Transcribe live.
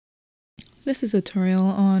This is a tutorial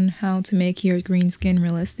on how to make your green skin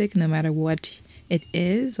realistic no matter what it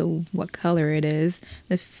is or what color it is.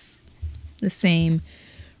 The same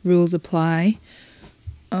rules apply.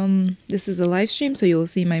 This is a live stream, so you'll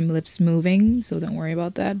see my lips moving, so don't worry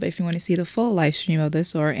about that. But if you want to see the full live stream of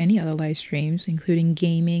this or any other live streams, including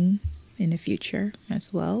gaming in the future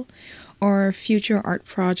as well, or future art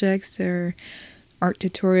projects or art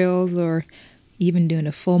tutorials, or even doing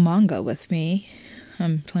a full manga with me,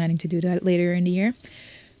 I'm planning to do that later in the year.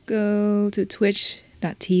 Go to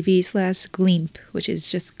twitch.tv/Gleemp, which is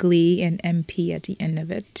just Glee and MP at the end of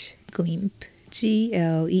it. Gleemp.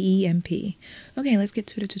 Gleemp. Okay, let's get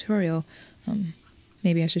to the tutorial.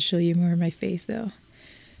 Maybe I should show you more of my face though.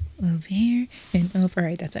 Over here and over.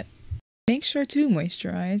 Alright, that's it. Make sure to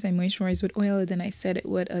moisturize. I moisturize with oil, then I set it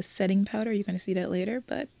with a setting powder. You're going to see that later,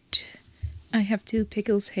 but I have two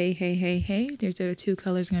pickles. Hey. These are the two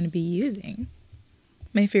colors I'm going to be using.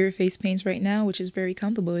 My favorite face paints right now, which is very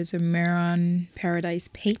comfortable, is the Maron Paradise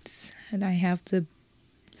paints. And I have the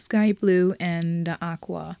sky blue and the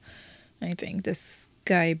aqua. I think the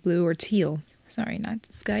sky blue or teal. Sorry,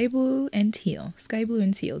 not sky blue and teal. Sky blue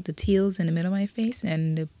and teal. The teal's in the middle of my face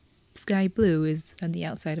and the sky blue is on the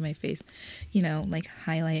outside of my face. You know, like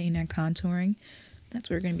highlighting and contouring. That's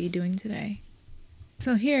what we're going to be doing today.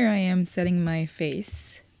 So here I am setting my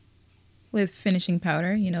face with finishing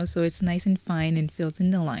powder, you know, so it's nice and fine and fills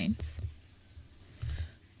in the lines.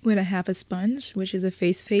 With a half a sponge, which is a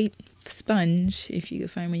face paint sponge. If you can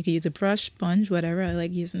find one, you can use a brush, sponge, whatever. I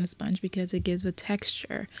like using a sponge because it gives a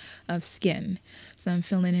texture of skin. So I'm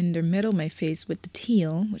filling in the middle of my face with the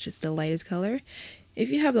teal, which is the lightest color. If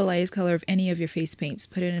you have the lightest color of any of your face paints,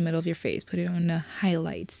 put it in the middle of your face. Put it on the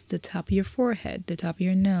highlights, the top of your forehead, the top of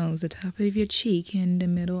your nose, the top of your cheek, and the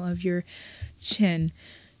middle of your chin.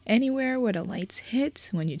 Anywhere where the lights hit,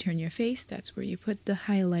 when you turn your face, that's where you put the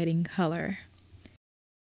highlighting color.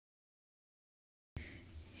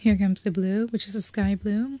 Here comes the blue, which is a sky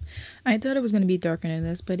blue. I thought it was going to be darker than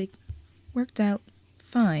this, but it worked out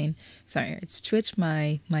fine. Sorry, I switched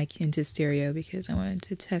my mic into stereo because I wanted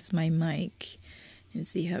to test my mic and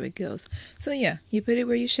see how it goes. So yeah, you put it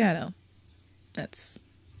where you shadow. That's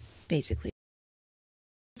basically.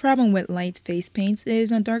 The problem with light face paints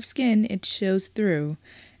is on dark skin, it shows through.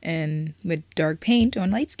 And with dark paint on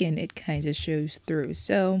light skin, it kind of shows through.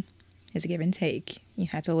 So it's a give and take. You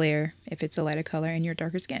have to layer if it's a lighter color in your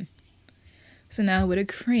darker skin. So now with a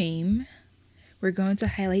cream, we're going to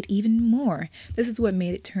highlight even more. This is what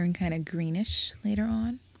made it turn kind of greenish later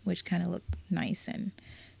on, which kind of looked nice and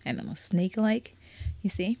almost snake-like. You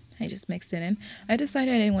see, I just mixed it in. I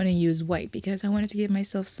decided I didn't want to use white because I wanted to give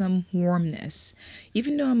myself some warmness.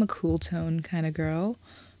 Even though I'm a cool tone kind of girl,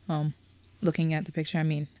 looking at the picture, I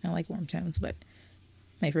mean, I like warm tones, but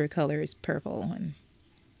my favorite color is purple and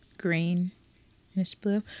greenish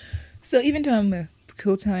blue. So even though I'm a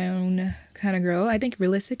cool tone kind of girl, I think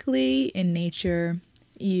realistically in nature,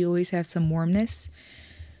 you always have some warmness.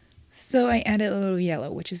 So I added a little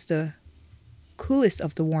yellow, which is the coolest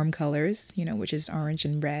of the warm colors, you know, which is orange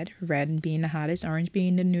and red. Red being the hottest, orange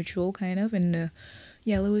being the neutral kind of, and the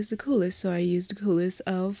yellow is the coolest. So I used the coolest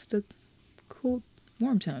of the cool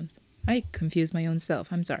warm tones. I confused my own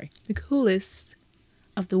self, I'm sorry. The coolest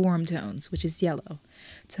of the warm tones, which is yellow,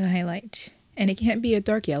 to highlight. And it can't be a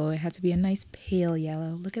dark yellow, it had to be a nice pale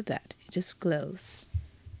yellow. Look at that, it just glows.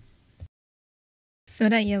 So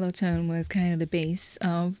that yellow tone was kind of the base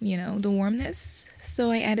of, you know, the warmness. So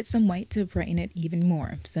I added some white to brighten it even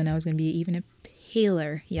more. So now it's going to be even a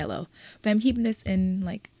paler yellow. But I'm keeping this in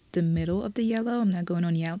like the middle of the yellow. I'm not going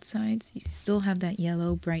on the outsides. You still have that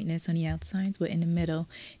yellow brightness on the outsides, but in the middle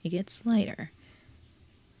it gets lighter.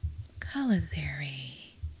 Color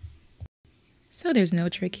theory. So there's no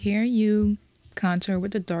trick here. You contour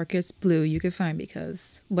with the darkest blue you can find,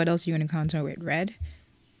 because what else are you going to contour with? Red?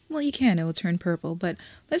 Well, you can, it will turn purple, but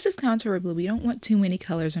let's just contour with blue. We don't want too many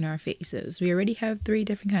colors on our faces. We already have 3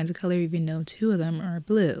 different kinds of color, even though 2 of them are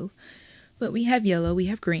blue. But we have yellow, we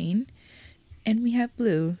have green, and we have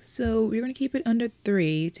blue. So we're going to keep it under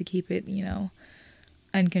 3 to keep it, you know,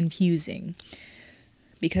 unconfusing.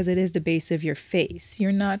 Because it is the base of your face.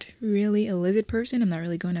 You're not really a lizard person. I'm not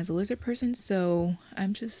really going as a lizard person, so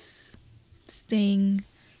I'm just staying,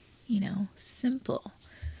 you know, simple.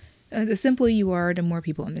 The simpler you are, the more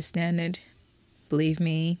people understand it. Believe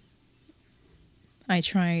me, I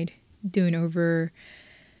tried doing over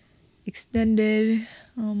extended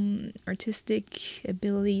artistic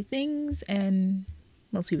ability things, and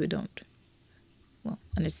most people don't, well,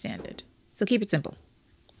 understand it. So keep it simple,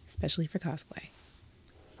 especially for cosplay.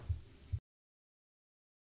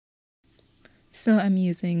 So I'm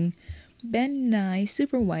using Ben Nye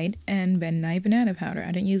Super White and Ben Nye Banana Powder.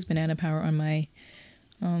 I didn't use banana powder on my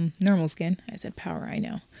normal skin. I said powder, I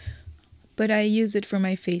know. But I use it for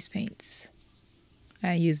my face paints.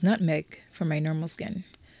 I use nutmeg for my normal skin.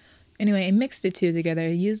 Anyway, I mixed the two together. I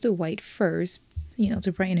used the white first,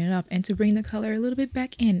 to brighten it up. And to bring the color a little bit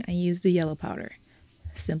back in, I used the yellow powder.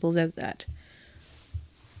 Simple as that.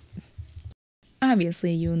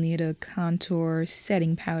 Obviously, you'll need a contour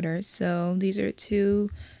setting powder. So these are two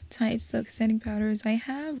types of setting powders I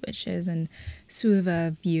have, which is in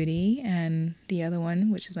Suava Beauty, and the other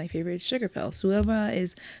one, which is my favorite, Sugar Pill. Suava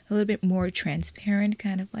is a little bit more transparent,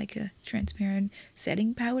 kind of like a transparent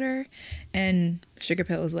setting powder, and Sugar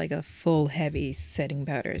Pill is like a full heavy setting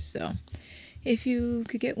powder. So if you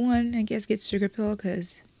could get one, I guess get Sugar Pill,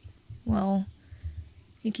 because, well,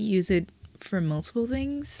 you could use it for multiple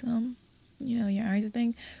things. Your eyes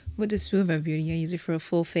thing. With the Suava Beauty, I use it for a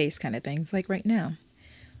full face kind of things, like right now.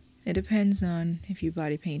 It depends on if you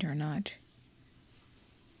body paint or not.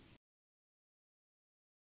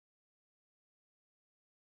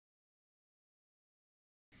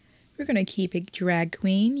 We're going to keep it drag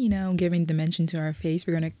queen, giving dimension to our face.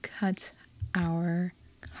 We're going to cut our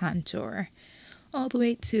contour all the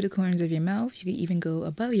way to the corners of your mouth. You could even go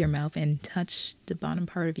above your mouth and touch the bottom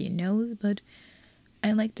part of your nose, but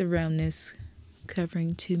I like the roundness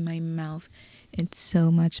covering to my mouth. It's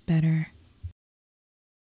so much better.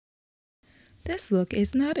 This look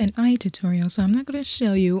is not an eye tutorial, so I'm not going to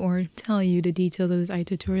show you or tell you the details of this eye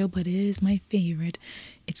tutorial, but it is my favorite.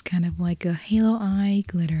 It's kind of like a halo eye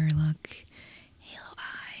glitter look. Halo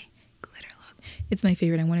eye glitter look. It's my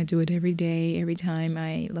favorite. I want to do it every day, every time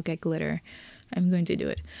I look at glitter. I'm going to do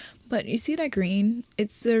it. But you see that green?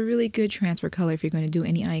 It's a really good transfer color if you're going to do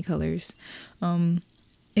any eye colors.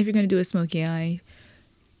 If you're going to do a smoky eye,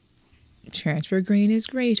 transfer green is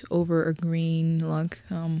great over a green look.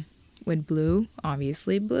 With blue,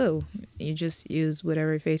 obviously blue. You just use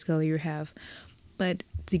whatever face color you have. But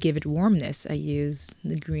to give it warmness, I use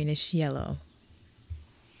the greenish yellow.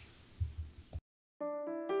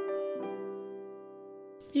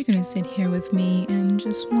 You're gonna sit here with me and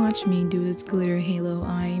just watch me do this glitter halo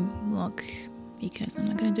eye look, because I'm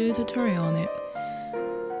not gonna do a tutorial on it.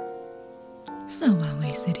 So while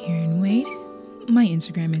we sit here and wait, my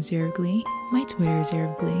Instagram is Air of Glee, my Twitter is Air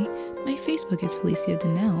of Glee, my Facebook is Felicia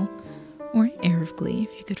Donnell, or Air of Glee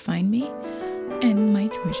if you could find me, and my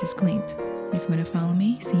Twitch is Gleamp. If you want to follow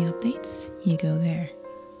me, see updates, you go there,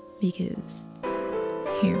 because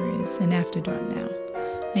here is an after dark now.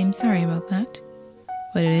 I'm sorry about that,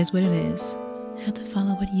 but it is what it is. I have to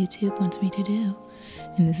follow what YouTube wants me to do,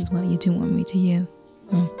 and this is what YouTube want me to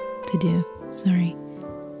do. Sorry.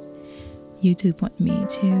 YouTube want me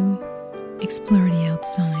to explore the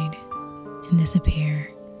outside and disappear.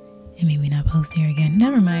 And maybe not post here again.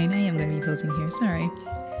 Never mind, I am going to be posting here. Sorry.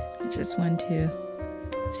 I just want to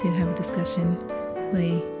have a discussion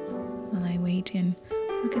while I wait and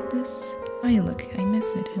look at this. Oh, look, I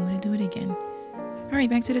missed it. I want to do it again. Alright,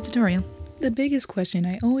 back to the tutorial. The biggest question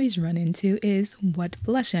I always run into is what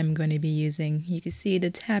blush I'm going to be using. You can see the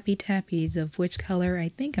tappies of which color I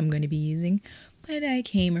think I'm going to be using, but I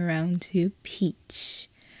came around to peach.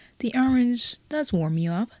 The orange does warm me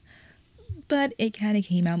up, but it kind of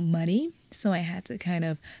came out muddy, so I had to kind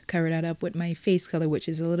of cover that up with my face color, which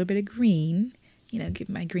is a little bit of green, give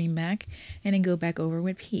my green back, and then go back over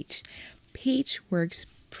with peach. Peach works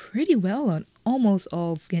pretty well on almost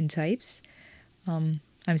all skin types.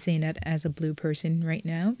 I'm saying that as a blue person right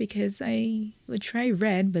now because I would try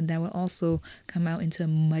red, but that would also come out into a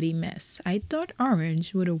muddy mess. I thought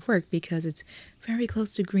orange would have worked because it's very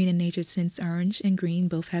close to green in nature, since orange and green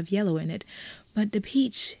both have yellow in it. But the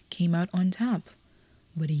peach came out on top.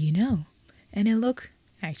 What do you know? And it looked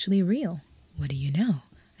actually real. What do you know?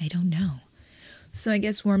 I don't know. So I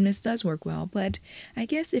guess warmness does work well, but I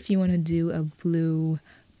guess if you want to do a blue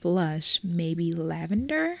blush, maybe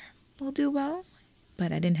lavender will do well.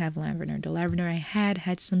 But I didn't have lavender. The lavender I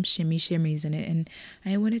had some shimmies in it, and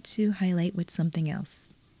I wanted to highlight with something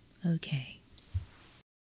else. Okay.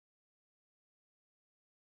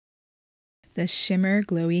 The Shimmer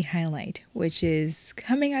Glowy Highlight, which is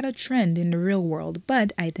coming out of trend in the real world,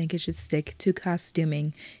 but I think it should stick to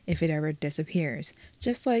costuming if it ever disappears.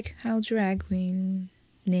 Just like how drag queening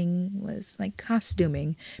was like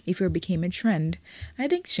costuming before it became a trend. I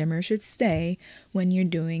think shimmer should stay when you're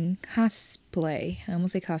doing cosplay. I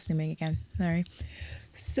almost say costuming again, sorry.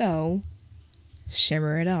 So,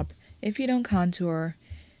 shimmer it up. If you don't contour,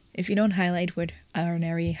 if you don't highlight with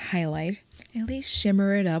ordinary highlight, at least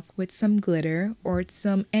shimmer it up with some glitter or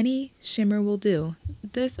any shimmer will do.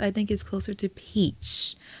 This I think is closer to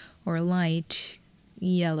peach or light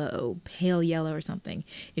yellow, pale yellow or something.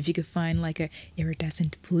 If you could find like a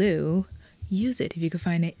iridescent blue, use it. If you could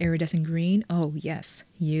find an iridescent green, oh yes,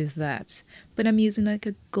 use that. But I'm using like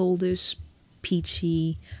a goldish,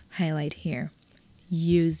 peachy highlight here.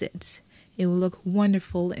 Use it. It will look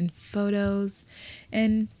wonderful in photos.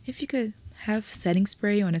 And if you could have setting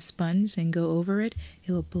spray on a sponge and go over it,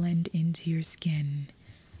 it will blend into your skin.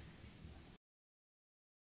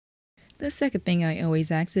 The second thing I always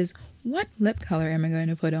ask is, what lip color am I going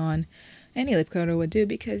to put on? Any lip color would do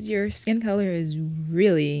because your skin color is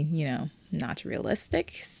really, not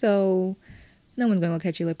realistic. So no one's going to look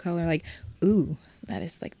at your lip color like, ooh, that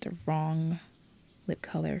is like the wrong lip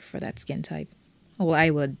color for that skin type. Well, I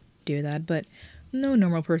would do that, but no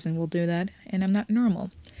normal person will do that, and I'm not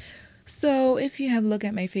normal. So if you have looked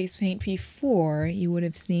at my face paint before, you would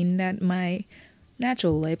have seen that my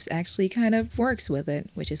natural lips actually kind of works with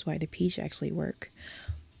it, which is why the peach actually work.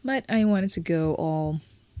 But I wanted to go all,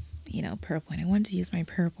 purple, and I wanted to use my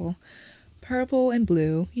purple. Purple and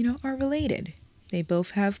blue, are related. They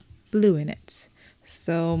both have blue in it.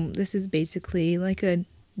 So this is basically like a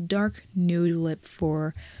dark nude lip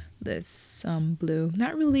for this blue.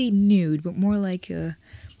 Not really nude, but more like a,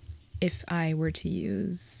 if I were to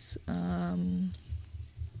use a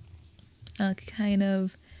kind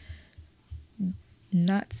of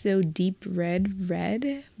not so deep red,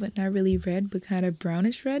 but not really red, but kind of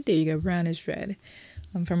brownish red. There you go, brownish red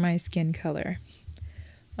for my skin color.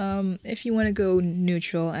 If you want to go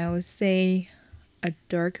neutral, I would say a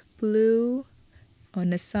dark blue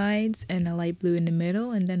on the sides and a light blue in the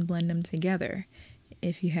middle, and then blend them together.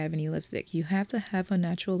 If you have any lipstick, you have to have a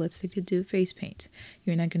natural lipstick to do face paint.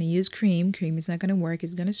 You're not going to use cream. Cream is not going to work.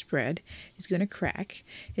 It's going to spread. It's going to crack.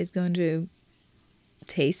 It's going to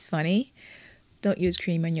taste funny. Don't use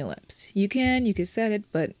cream on your lips. You can set it,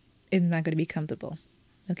 but it's not going to be comfortable.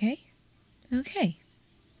 Okay? Okay.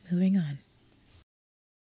 Moving on.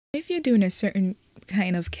 If you're doing a certain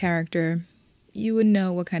kind of character, you would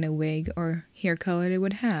know what kind of wig or hair color they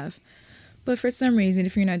would have. But for some reason,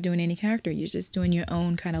 if you're not doing any character, you're just doing your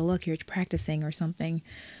own kind of look, you're practicing or something,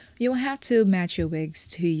 you'll have to match your wigs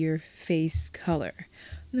to your face color.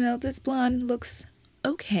 Now, this blonde looks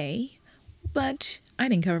okay, but I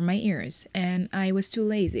didn't cover my ears, and I was too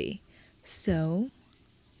lazy. So,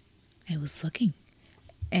 I was looking,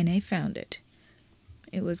 and I found it.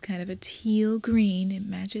 It was kind of a teal green. It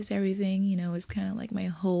matches everything, it's kind of like my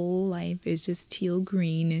whole life is just teal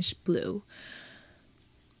greenish blue.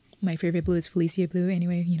 My favorite blue is Felicia blue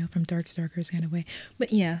anyway, from Dark Stalkers kind of way.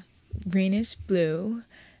 But yeah, greenish blue.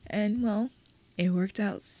 And well, it worked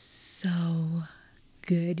out so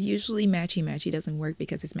good. Usually matchy doesn't work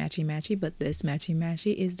because it's matchy, but this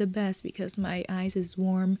matchy is the best because my eyes is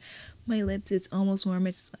warm. My lips is almost warm.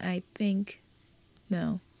 It's,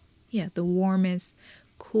 the warmest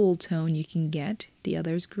cool tone you can get. The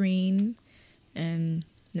other's green. And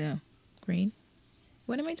green.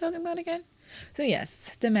 What am I talking about again? So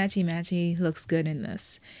yes, the matchy looks good in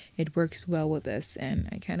this. It works well with this, and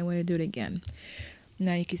I kind of want to do it again.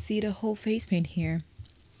 Now you can see the whole face paint here.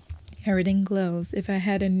 Everything glows. If I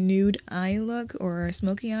had a nude eye look or a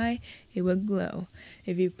smoky eye, it would glow.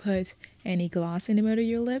 If you put any gloss in the middle of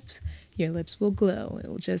your lips will glow. It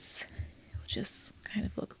will just kind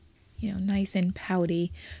of look, nice and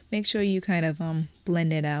pouty. Make sure you kind of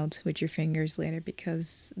blend it out with your fingers later,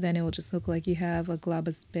 because then it will just look like you have a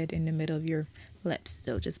globus bit in the middle of your lips.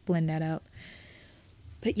 So just blend that out.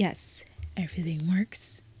 But yes, everything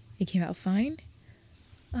works. It came out fine.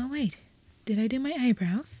 Oh wait, did I do my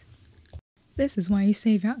eyebrows? This is why you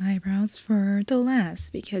save your eyebrows for the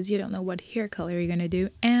last, because you don't know what hair color you're gonna do,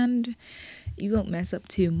 and you won't mess up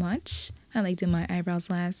too much. I like doing my eyebrows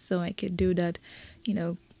last so I could do that,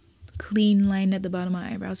 clean line at the bottom of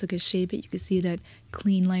my eyebrows so I could shape it. You can see that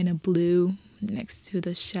clean line of blue next to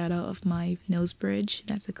the shadow of my nose bridge.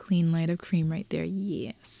 That's a clean line of cream right there.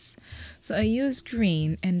 Yes. So I used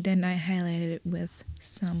green, and then I highlighted it with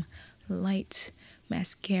some light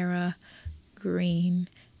mascara green,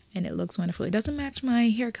 and it looks wonderful. It doesn't match my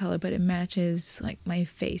hair color, but it matches like my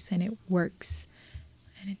face, and it works,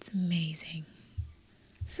 and it's amazing.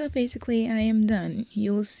 So basically, I am done.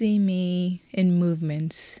 You'll see me in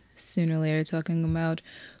movements sooner or later talking about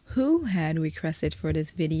who had requested for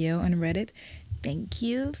this video on Reddit. Thank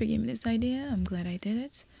you for giving me this idea. I'm glad I did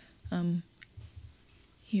it.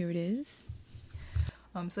 Here it is.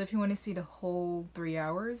 So if you want to see the whole 3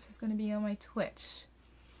 hours, it's going to be on my Twitch,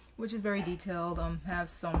 which is very detailed. Have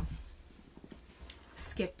some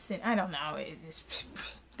skips and I don't know.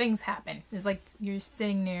 Things happen. It's like you're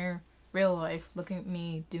sitting there, real life, looking at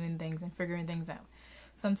me doing things and figuring things out.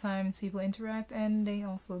 Sometimes people interact and they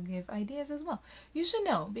also give ideas as well. You should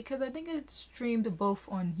know because I think it's streamed both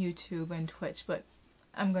on YouTube and Twitch, but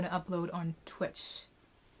I'm gonna upload on Twitch,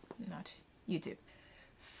 not YouTube.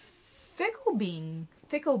 Ficklebing.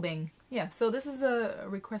 Yeah, so this is a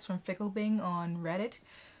request from Ficklebing on Reddit.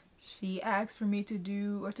 She asked for me to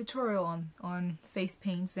do a tutorial on face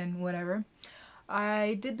paints and whatever.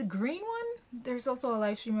 I did the green one. There's also a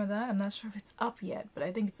live stream of that. I'm not sure if it's up yet, but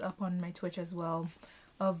I think it's up on my Twitch as well,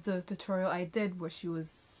 of the tutorial I did where she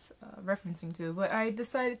was referencing to. But I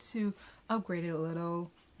decided to upgrade it a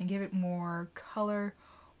little and give it more color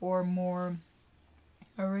or more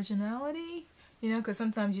originality, you know, because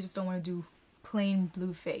sometimes you just don't want to do plain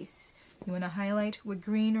blue face. You want to highlight with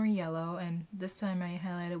green or yellow, and this time I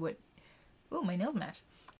highlighted with, oh, my nails match.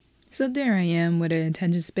 So there I am with an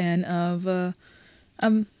attention span of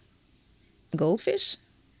goldfish.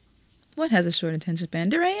 What has a short attention span?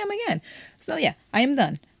 There I am again. So yeah, I am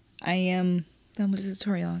done. I am done with this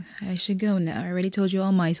tutorial. I should go now. I already told you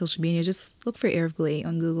all my social media. Just look for Air of Glee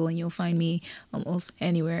on Google and you'll find me almost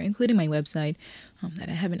anywhere, including my website that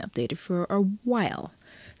I haven't updated for a while.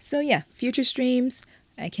 So yeah, future streams.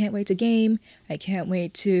 I can't wait to game. I can't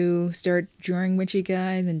wait to start drawing with you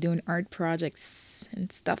guys and doing art projects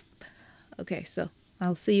and stuff. Okay, so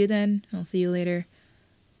I'll see you then. I'll see you later.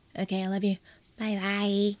 Okay, I love you.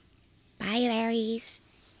 Bye-bye. Bye, Larrys.